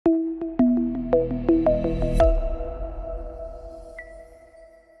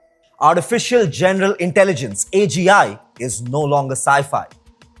Artificial General Intelligence (AGI) is no longer sci-fi.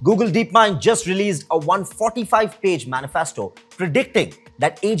 Google DeepMind just released a 145-page manifesto predicting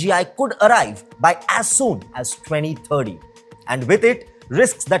that AGI could arrive by as soon as 2030. And with it,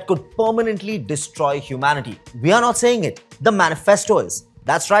 risks that could permanently destroy humanity. We are not saying it, the manifesto is.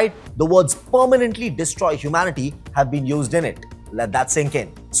 That's right, the words permanently destroy humanity have been used in it. Let that sink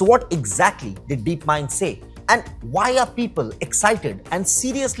in. So what exactly did DeepMind say? And why are people excited and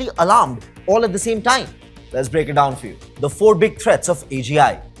seriously alarmed all at the same time? Let's break it down for you. The 4 big threats of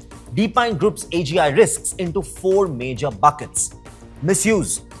AGI. DeepMind groups AGI risks into 4 major buckets.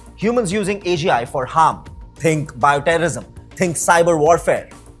 Misuse. Humans using AGI for harm. Think bioterrorism. Think cyber warfare.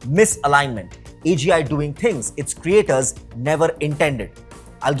 Misalignment. AGI doing things its creators never intended.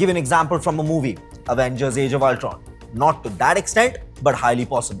 I'll give an example from a movie, Avengers: Age of Ultron. Not to that extent, but highly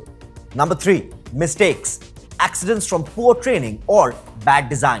possible. Number 3. Mistakes. Accidents from poor training or bad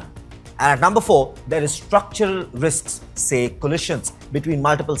design. And at number 4, there is structural risks, say collisions between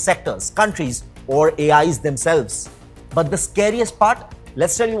multiple sectors, countries, or AIs themselves. But the scariest part,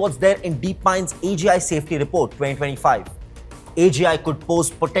 let's tell you what's there in DeepMind's AGI Safety Report 2025. AGI could pose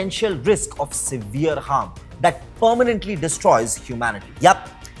potential risk of severe harm that permanently destroys humanity. Yup,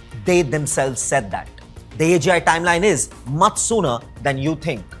 they themselves said that. The AGI timeline is much sooner than you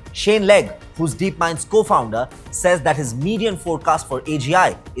think. Shane Legg, who's DeepMind's co-founder, says that his median forecast for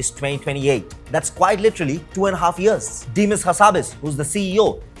AGI is 2028. That's quite literally 2.5 years. Demis Hassabis, who's the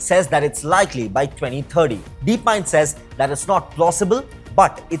CEO, says that it's likely by 2030. DeepMind says that it's not plausible,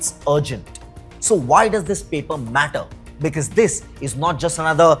 but it's urgent. So why does this paper matter? Because this is not just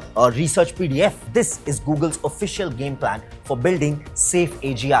another research PDF. This is Google's official game plan for building safe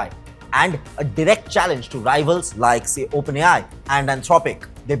AGI and a direct challenge to rivals like, say, OpenAI and Anthropic.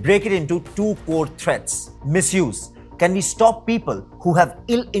 They break it into 2 core threats. Misuse. Can we stop people who have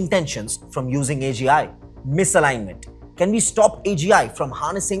ill intentions from using AGI? Misalignment. Can we stop AGI from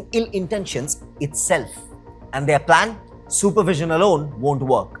harnessing ill intentions itself? And their plan? Supervision alone won't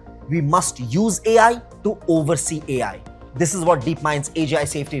work. We must use AI to oversee AI. This is what DeepMind's AGI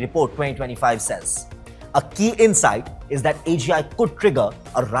Safety Report 2025 says. A key insight is that AGI could trigger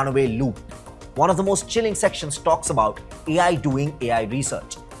a runaway loop. One of the most chilling sections talks about AI doing AI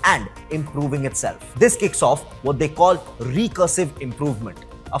research and improving itself. This kicks off what they call recursive improvement,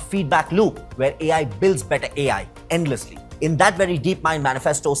 a feedback loop where AI builds better AI endlessly. In that very DeepMind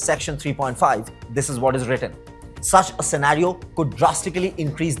manifesto section 3.5, this is what is written. Such a scenario could drastically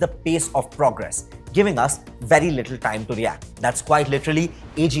increase the pace of progress, giving us very little time to react. That's quite literally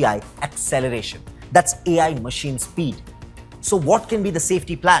AGI acceleration. That's AI machine speed. So what can be the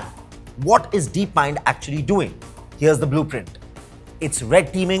safety plan? What is DeepMind actually doing? Here's the blueprint. It's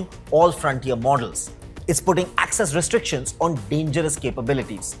red teaming all frontier models. It's putting access restrictions on dangerous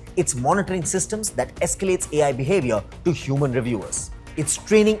capabilities. It's monitoring systems that escalates AI behavior to human reviewers. It's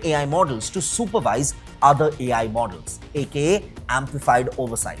training AI models to supervise other AI models, aka amplified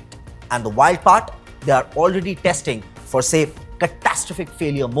oversight. And the wild part, they are already testing for, say, catastrophic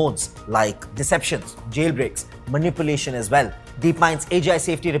failure modes like deceptions, jailbreaks, manipulation as well. DeepMind's AGI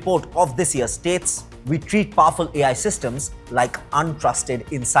Safety Report of this year states, we treat powerful AI systems like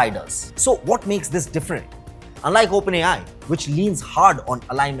untrusted insiders. So what makes this different? Unlike OpenAI, which leans hard on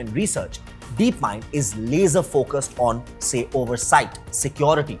alignment research, DeepMind is laser focused on, say, oversight,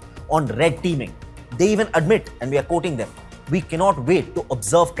 security, on red teaming. They even admit, and we are quoting them, we cannot wait to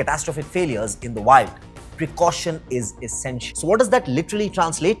observe catastrophic failures in the wild. Precaution is essential. So what does that literally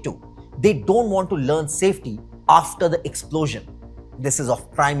translate to? They don't want to learn safety after the explosion. This is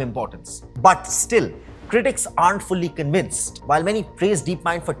of prime importance. But still, critics aren't fully convinced. While many praise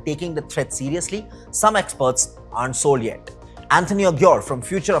DeepMind for taking the threat seriously, some experts aren't sold yet. Anthony Aguirre from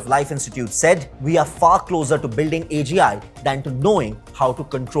Future of Life Institute said, we are far closer to building AGI than to knowing how to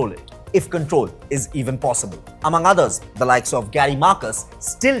control it, if control is even possible. Among others, the likes of Gary Marcus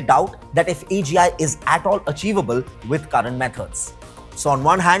still doubt that if AGI is at all achievable with current methods. So on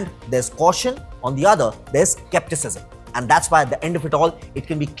one hand, there's caution, on the other, there's skepticism. And that's why at the end of it all, it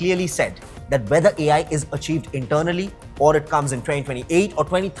can be clearly said that whether AI is achieved internally or it comes in 2028 or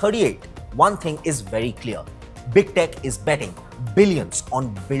 2038, one thing is very clear. Big tech is betting billions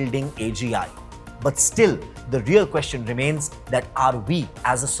on building AGI. But still, the real question remains that are we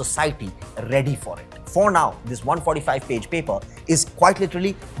as a society ready for it? For now, this 145-page paper is quite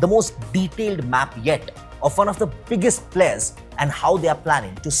literally the most detailed map yet of one of the biggest players and how they are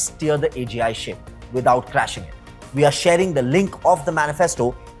planning to steer the AGI ship without crashing it. We are sharing the link of the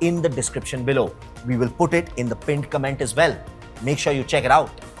manifesto in the description below. We will put it in the pinned comment as well. Make sure you check it out.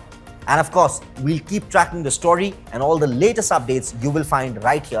 And of course, we'll keep tracking the story and all the latest updates you will find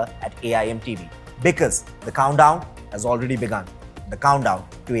right here at AIMTV. Because the countdown has already begun. The countdown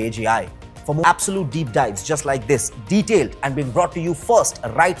to AGI. For more absolute deep dives just like this, detailed and being brought to you first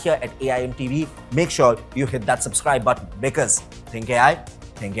right here at AIMTV, make sure you hit that subscribe button because think AI,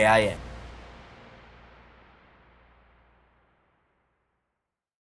 think AIM.